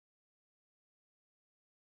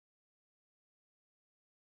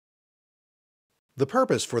The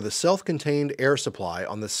purpose for the self-contained air supply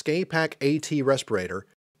on the Ska-Pak AT respirator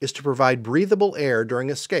is to provide breathable air during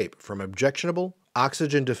escape from objectionable,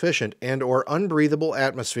 oxygen-deficient, and/or unbreathable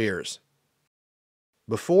atmospheres.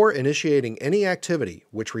 Before initiating any activity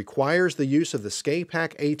which requires the use of the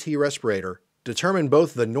Ska-Pak AT respirator, determine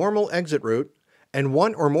both the normal exit route and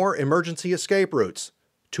one or more emergency escape routes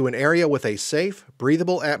to an area with a safe,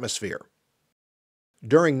 breathable atmosphere.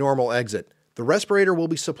 During normal exit, the respirator will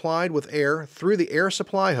be supplied with air through the air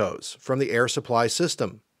supply hose from the air supply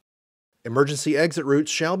system. Emergency exit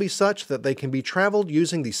routes shall be such that they can be traveled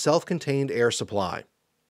using the self-contained air supply.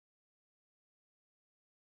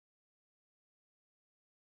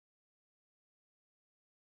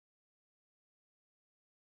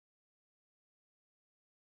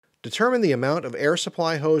 Determine the amount of air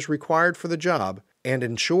supply hose required for the job and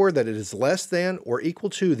ensure that it is less than or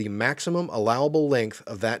equal to the maximum allowable length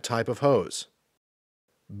of that type of hose.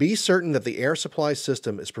 Be certain that the air supply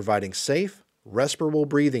system is providing safe, respirable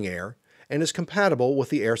breathing air and is compatible with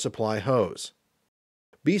the air supply hose.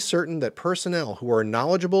 Be certain that personnel who are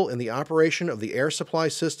knowledgeable in the operation of the air supply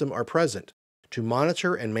system are present to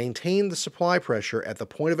monitor and maintain the supply pressure at the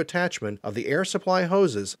point of attachment of the air supply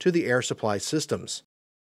hoses to the air supply systems.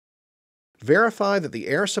 Verify that the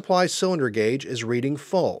air supply cylinder gauge is reading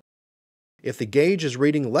full. If the gauge is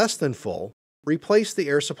reading less than full, replace the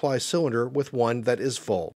air supply cylinder with one that is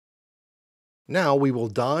full. Now we will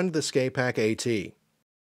don the Ska-Pak AT.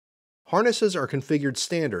 Harnesses are configured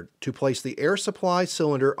standard to place the air supply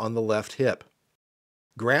cylinder on the left hip.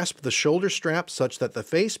 Grasp the shoulder strap such that the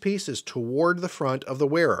facepiece is toward the front of the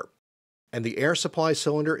wearer, and the air supply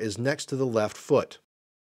cylinder is next to the left foot.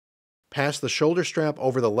 Pass the shoulder strap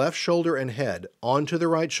over the left shoulder and head onto the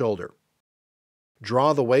right shoulder.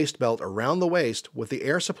 Draw the waist belt around the waist with the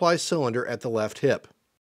air supply cylinder at the left hip.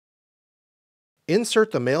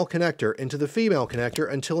 Insert the male connector into the female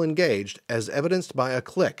connector until engaged, as evidenced by a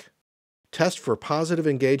click. Test for positive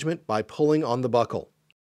engagement by pulling on the buckle.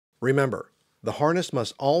 Remember, the harness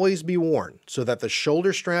must always be worn so that the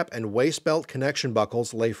shoulder strap and waist belt connection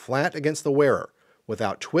buckles lay flat against the wearer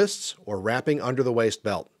without twists or wrapping under the waist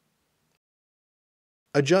belt.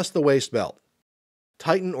 Adjust the waist belt.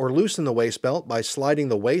 Tighten or loosen the waist belt by sliding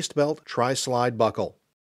the waist belt tri-slide buckle.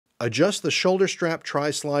 Adjust the shoulder strap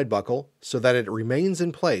tri-slide buckle so that it remains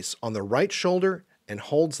in place on the right shoulder and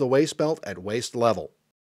holds the waist belt at waist level.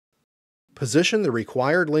 Position the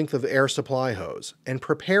required length of air supply hose and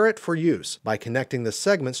prepare it for use by connecting the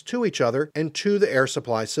segments to each other and to the air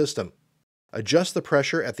supply system. Adjust the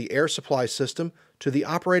pressure at the air supply system to the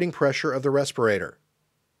operating pressure of the respirator.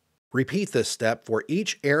 Repeat this step for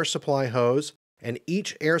each air supply hose and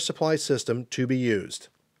each air supply system to be used.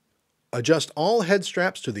 Adjust all head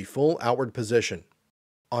straps to the full outward position.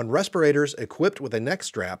 On respirators equipped with a neck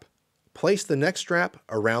strap, place the neck strap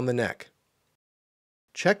around the neck.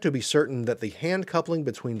 Check to be certain that the hand coupling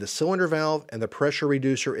between the cylinder valve and the pressure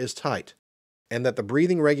reducer is tight, and that the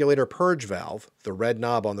breathing regulator purge valve, the red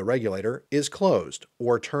knob on the regulator, is closed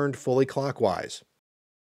or turned fully clockwise.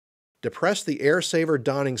 Depress the air saver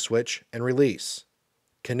donning switch and release.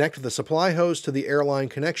 Connect the supply hose to the airline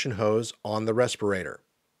connection hose on the respirator.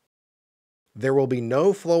 There will be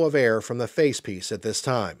no flow of air from the facepiece at this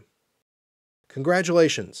time.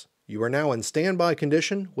 Congratulations! You are now in standby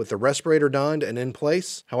condition with the respirator donned and in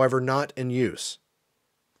place, however not in use.